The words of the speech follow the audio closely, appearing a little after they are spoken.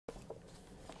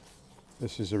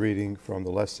This is a reading from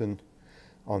the lesson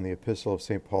on the Epistle of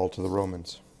St. Paul to the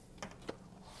Romans.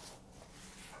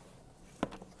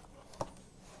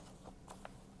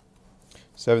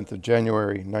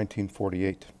 January 7th,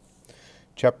 1948.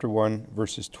 Chapter 1,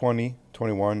 verses 20,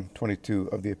 21, 22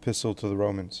 of the Epistle to the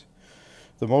Romans.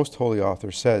 The most holy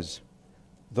author says,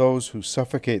 "Those who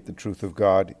suffocate the truth of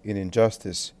God in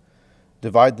injustice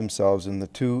divide themselves in the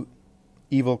two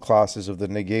evil classes of the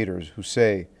negators who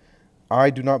say,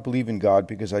 'I do not believe in God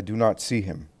because I do not see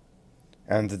him,'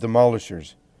 and the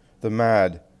demolishers, the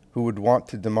mad, who would want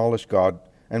to demolish God,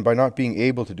 and by not being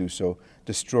able to do so,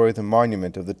 destroy the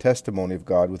monument of the testimony of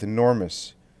God with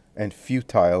enormous and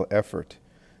futile effort,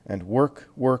 and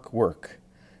work.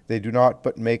 They do not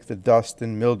but make the dust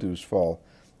and mildews fall,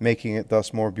 making it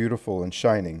thus more beautiful and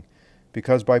shining,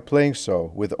 because by playing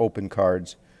so with open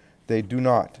cards, they do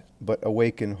not but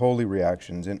awaken holy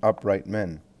reactions in upright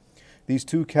men. These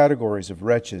two categories of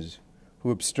wretches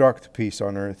who obstruct peace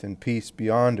on earth and peace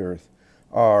beyond earth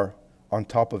are, on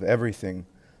top of everything,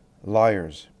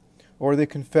 liars, or they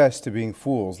confess to being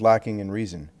fools lacking in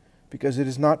reason, because it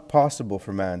is not possible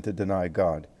for man to deny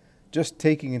God, just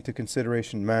taking into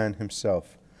consideration man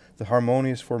himself, the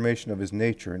harmonious formation of his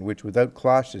nature in which without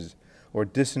clashes or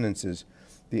dissonances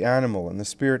the animal and the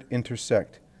spirit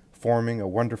intersect, forming a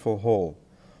wonderful whole.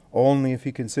 Only if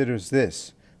he considers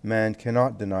this, man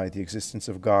cannot deny the existence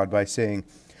of God by saying,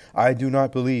 'I do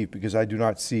not believe because I do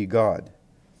not see God.'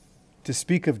 To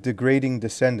speak of degrading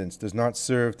descendants does not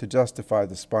serve to justify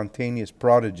the spontaneous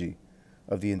prodigy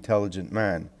of the intelligent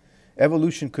man.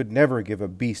 Evolution could never give a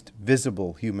beast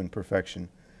visible human perfection.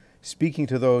 Speaking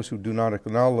to those who do not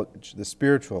acknowledge the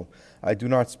spiritual, I do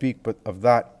not speak but of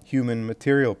that human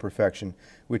material perfection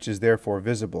which is therefore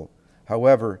visible.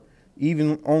 However,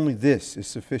 even only this is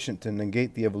sufficient to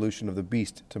negate the evolution of the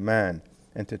beast to man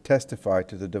and to testify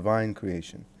to the divine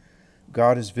creation.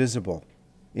 God is visible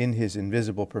in his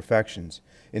invisible perfections,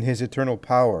 in his eternal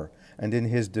power, and in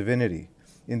his divinity,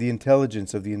 in the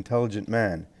intelligence of the intelligent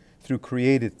man, through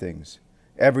created things,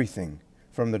 everything,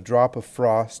 from the drop of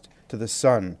frost to the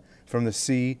sun, from the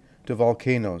sea to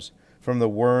volcanoes, from the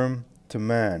worm to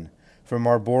man, from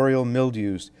arboreal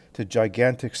mildews to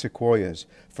gigantic sequoias,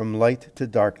 from light to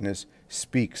darkness,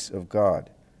 speaks of God.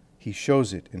 He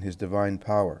shows it in his divine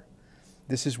power.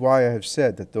 This is why I have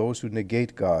said that those who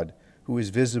negate God, who is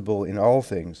visible in all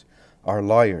things, are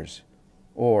liars,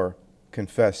 or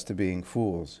confess to being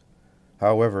fools.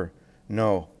 However,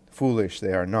 no, foolish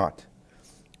they are not.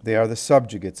 They are the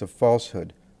subjugates of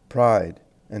falsehood, pride,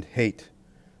 and hate.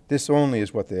 This only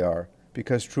is what they are,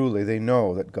 because truly they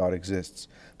know that God exists,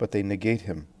 but they negate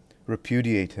him,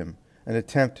 repudiate him, and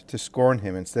attempt to scorn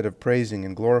him instead of praising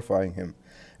and glorifying him,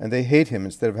 and they hate him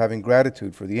instead of having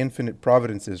gratitude for the infinite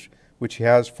providences which he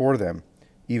has for them,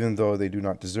 even though they do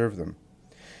not deserve them.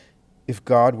 If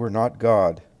God were not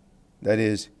God, that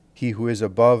is, he who is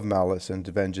above malice and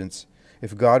vengeance,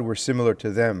 if God were similar to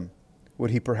them,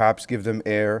 would he perhaps give them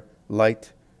air,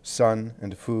 light, sun,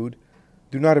 and food?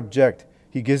 Do not object.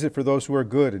 He gives it for those who are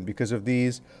good, and because of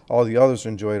these, all the others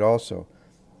enjoy it also.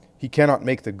 He cannot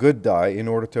make the good die in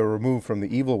order to remove from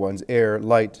the evil ones air,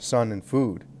 light, sun, and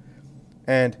food.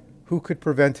 And who could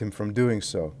prevent him from doing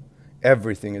so?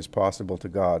 Everything is possible to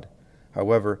God.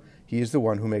 However, he is the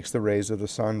one who makes the rays of the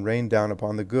sun rain down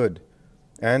upon the good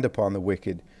and upon the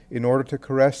wicked, in order to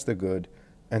caress the good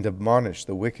and admonish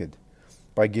the wicked,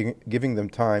 by giving them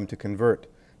time to convert,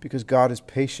 because God is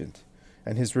patient,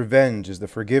 and his revenge is the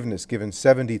forgiveness given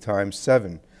 70 times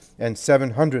 7 and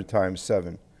 700 times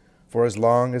 7. For as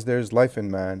long as there is life in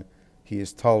man, he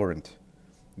is tolerant.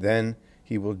 Then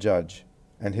he will judge,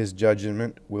 and his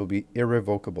judgment will be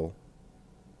irrevocable.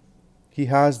 He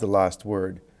has the last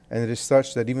word, and it is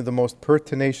such that even the most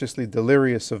pertinaciously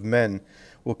delirious of men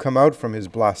will come out from his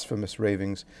blasphemous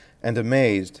ravings, and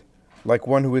amazed, like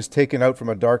one who is taken out from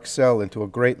a dark cell into a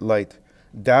great light,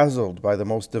 dazzled by the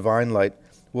most divine light,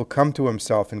 will come to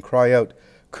himself and cry out,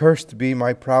 "Cursed be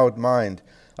my proud mind!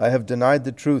 I have denied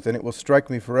the truth, and it will strike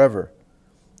me forever.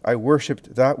 I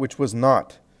worshipped that which was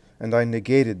not, and I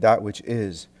negated that which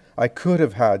is. I could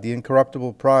have had the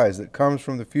incorruptible prize that comes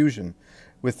from the fusion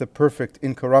with the perfect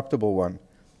incorruptible one.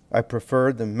 I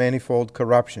preferred the manifold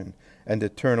corruption, and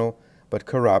eternal but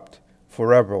corrupt,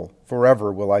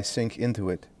 forever will I sink into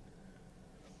it."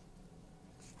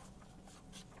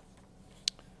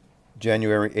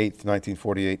 January 8th,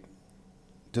 1948.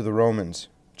 To the Romans,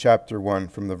 chapter 1,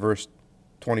 from the verse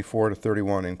 24 to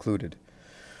 31 included.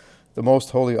 The most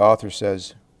holy author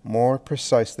says, more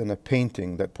precise than a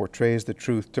painting that portrays the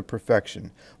truth to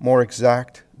perfection, more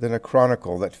exact than a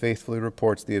chronicle that faithfully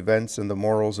reports the events and the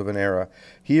morals of an era.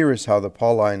 Here is how the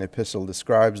Pauline epistle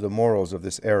describes the morals of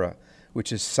this era,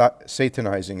 which is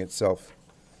satanizing itself.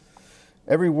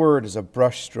 Every word is a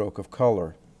brushstroke of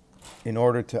color in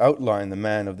order to outline the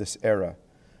man of this era,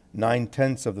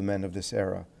 9/10 of the men of this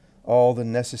era, all the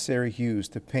necessary hues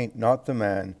to paint not the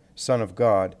man, Son of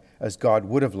God, as God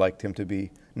would have liked him to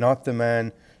be, not the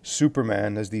man,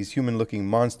 Superman, as these human-looking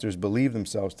monsters believe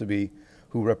themselves to be,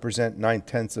 who represent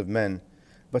 9/10 of men,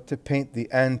 but to paint the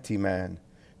anti-man,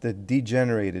 the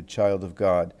degenerated child of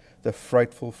God, the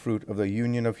frightful fruit of the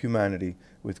union of humanity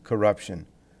with corruption,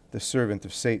 the servant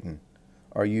of Satan,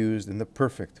 are used in the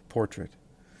perfect portrait.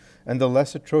 And the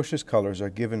less atrocious colors are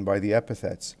given by the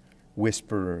epithets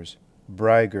whisperers,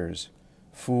 braggers,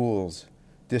 fools,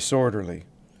 disorderly.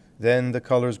 Then the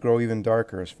colors grow even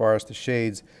darker as far as the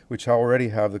shades which already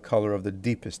have the color of the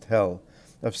deepest hell,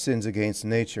 of sins against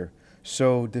nature,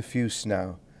 so diffuse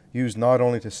now, used not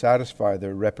only to satisfy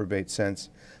their reprobate sense,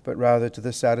 but rather to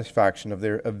the satisfaction of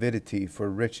their avidity for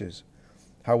riches.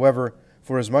 However,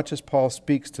 forasmuch as Paul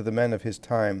speaks to the men of his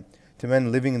time, to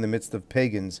men living in the midst of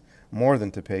pagans, more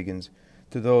than to pagans,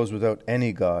 to those without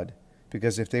any God,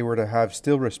 because if they were to have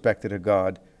still respected a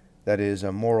God, that is,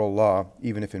 a moral law,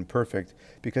 even if imperfect,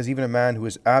 because even a man who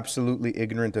is absolutely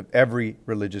ignorant of every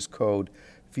religious code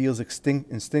feels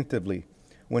instinctively,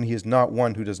 when he is not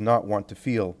one who does not want to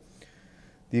feel,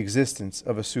 the existence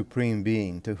of a supreme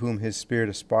being to whom his spirit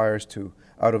aspires to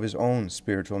out of his own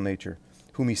spiritual nature,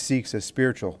 whom he seeks as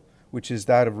spiritual, which is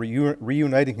that of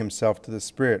reuniting himself to the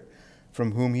Spirit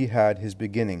from whom he had his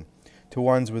beginning, to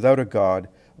ones without a God,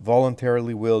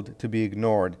 voluntarily willed to be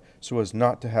ignored, so as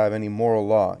not to have any moral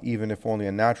law, even if only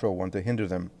a natural one, to hinder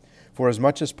them. For as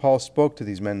much as Paul spoke to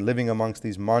these men living amongst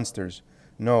these monsters,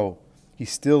 no, he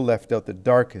still left out the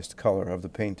darkest color of the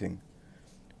painting.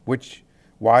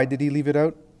 Why did he leave it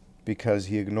out? Because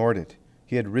he ignored it.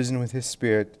 He had risen with his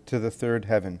spirit to the third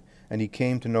heaven, and he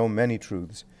came to know many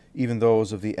truths, even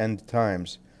those of the end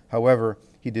times. However,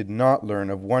 he did not learn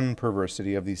of one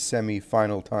perversity of these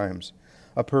semi-final times,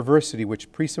 a perversity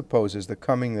which presupposes the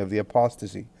coming of the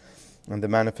apostasy and the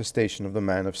manifestation of the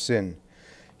man of sin.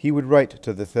 He would write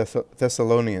to the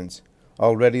Thessalonians,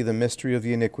 "Already the mystery of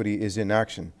the iniquity is in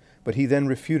action," but he then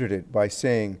refuted it by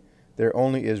saying, "There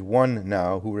only is one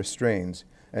now who restrains,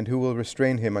 and who will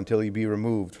restrain him until he be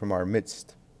removed from our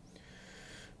midst."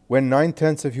 When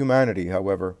 9/10 of humanity,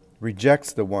 however,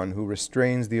 rejects the one who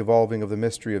restrains the evolving of the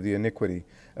mystery of the iniquity,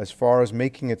 as far as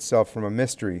making itself from a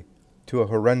mystery to a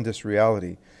horrendous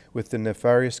reality, with the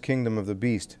nefarious kingdom of the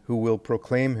beast, who will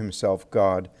proclaim himself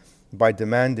God by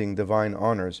demanding divine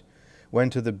honors, when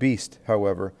to the beast,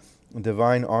 however,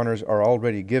 divine honors are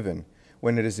already given,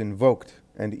 when it is invoked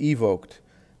and evoked,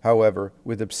 however,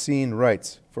 with obscene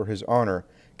rites for his honor,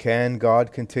 can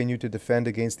God continue to defend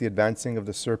against the advancing of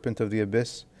the serpent of the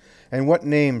abyss? And what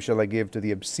name shall I give to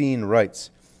the obscene rites,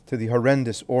 to the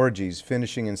horrendous orgies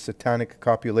finishing in satanic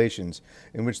copulations,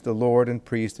 in which the Lord and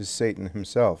priest is Satan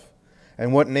himself?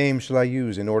 And what name shall I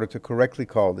use in order to correctly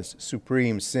call this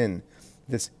supreme sin,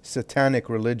 this satanic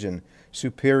religion,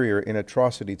 superior in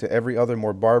atrocity to every other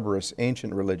more barbarous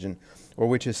ancient religion, or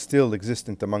which is still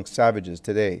existent among savages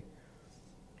today?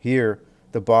 Here,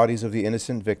 the bodies of the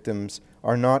innocent victims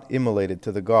are not immolated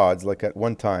to the gods like at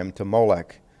one time to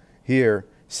Moloch. Here,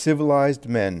 civilized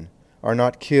men are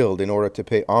not killed in order to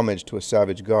pay homage to a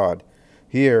savage god.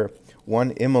 Here,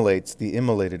 one immolates the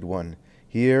immolated one.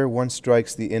 Here, one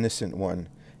strikes the innocent one.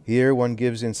 Here, one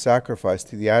gives in sacrifice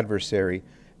to the adversary,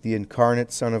 the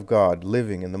incarnate Son of God,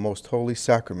 living in the most holy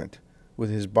sacrament, with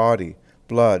his body,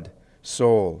 blood,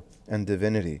 soul, and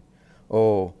divinity.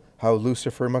 Oh, how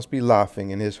Lucifer must be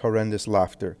laughing in his horrendous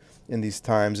laughter in these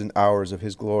times and hours of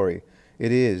his glory.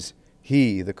 It is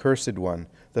he, the cursed one,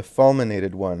 the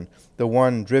fulminated one, the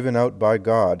one driven out by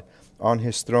God, on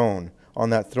his throne, on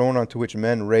that throne unto which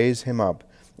men raise him up,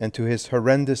 and to his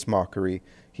horrendous mockery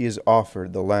he is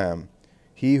offered the Lamb.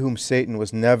 He whom Satan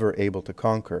was never able to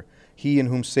conquer, he in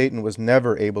whom Satan was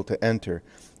never able to enter,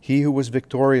 he who was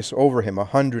victorious over him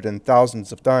 100 and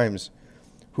thousands of times,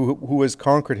 who has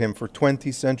conquered him for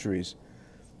 20 centuries,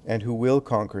 and who will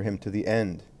conquer him to the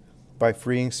end, by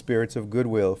freeing spirits of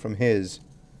goodwill from his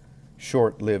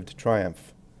short-lived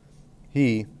triumph.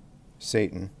 He,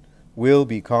 Satan, will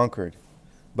be conquered,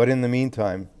 but in the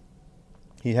meantime,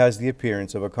 he has the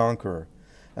appearance of a conqueror,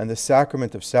 and the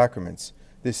sacrament of sacraments,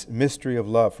 this mystery of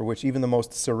love, for which even the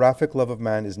most seraphic love of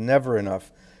man is never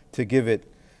enough to give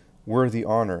it worthy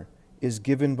honor, is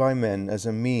given by men as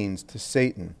a means to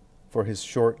Satan for his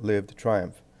short-lived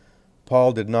triumph.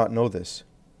 Paul did not know this,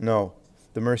 No,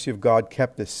 the mercy of God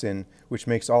kept this sin, which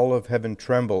makes all of heaven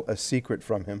tremble, a secret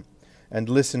from him. And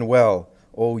listen well,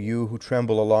 O you who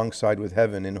tremble alongside with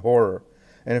heaven in horror.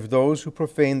 And if those who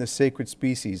profane the sacred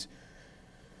species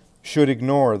should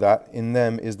ignore that in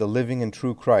them is the living and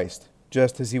true Christ,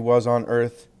 just as he was on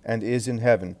earth and is in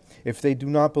heaven, if they do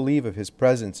not believe of his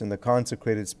presence in the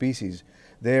consecrated species,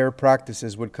 their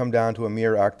practices would come down to a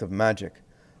mere act of magic.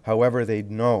 However, they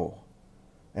know,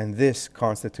 and this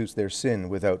constitutes their sin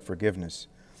without forgiveness.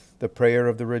 The prayer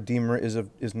of the Redeemer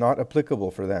is not applicable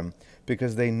for them,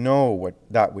 because they know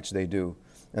that which they do.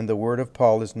 And the word of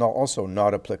Paul is also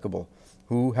not applicable,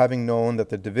 who, having known that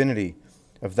the divinity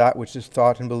of that which is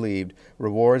thought and believed,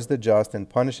 rewards the just and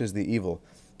punishes the evil,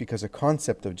 because a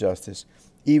concept of justice,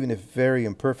 even if very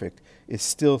imperfect, is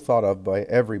still thought of by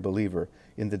every believer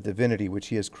in the divinity which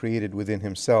he has created within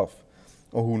himself,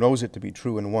 or who knows it to be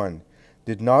true in one,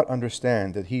 did not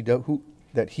understand that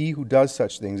he who does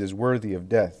such things is worthy of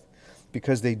death,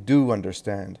 because they do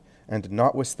understand, and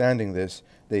notwithstanding this,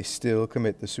 they still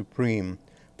commit the supreme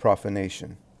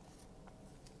profanation.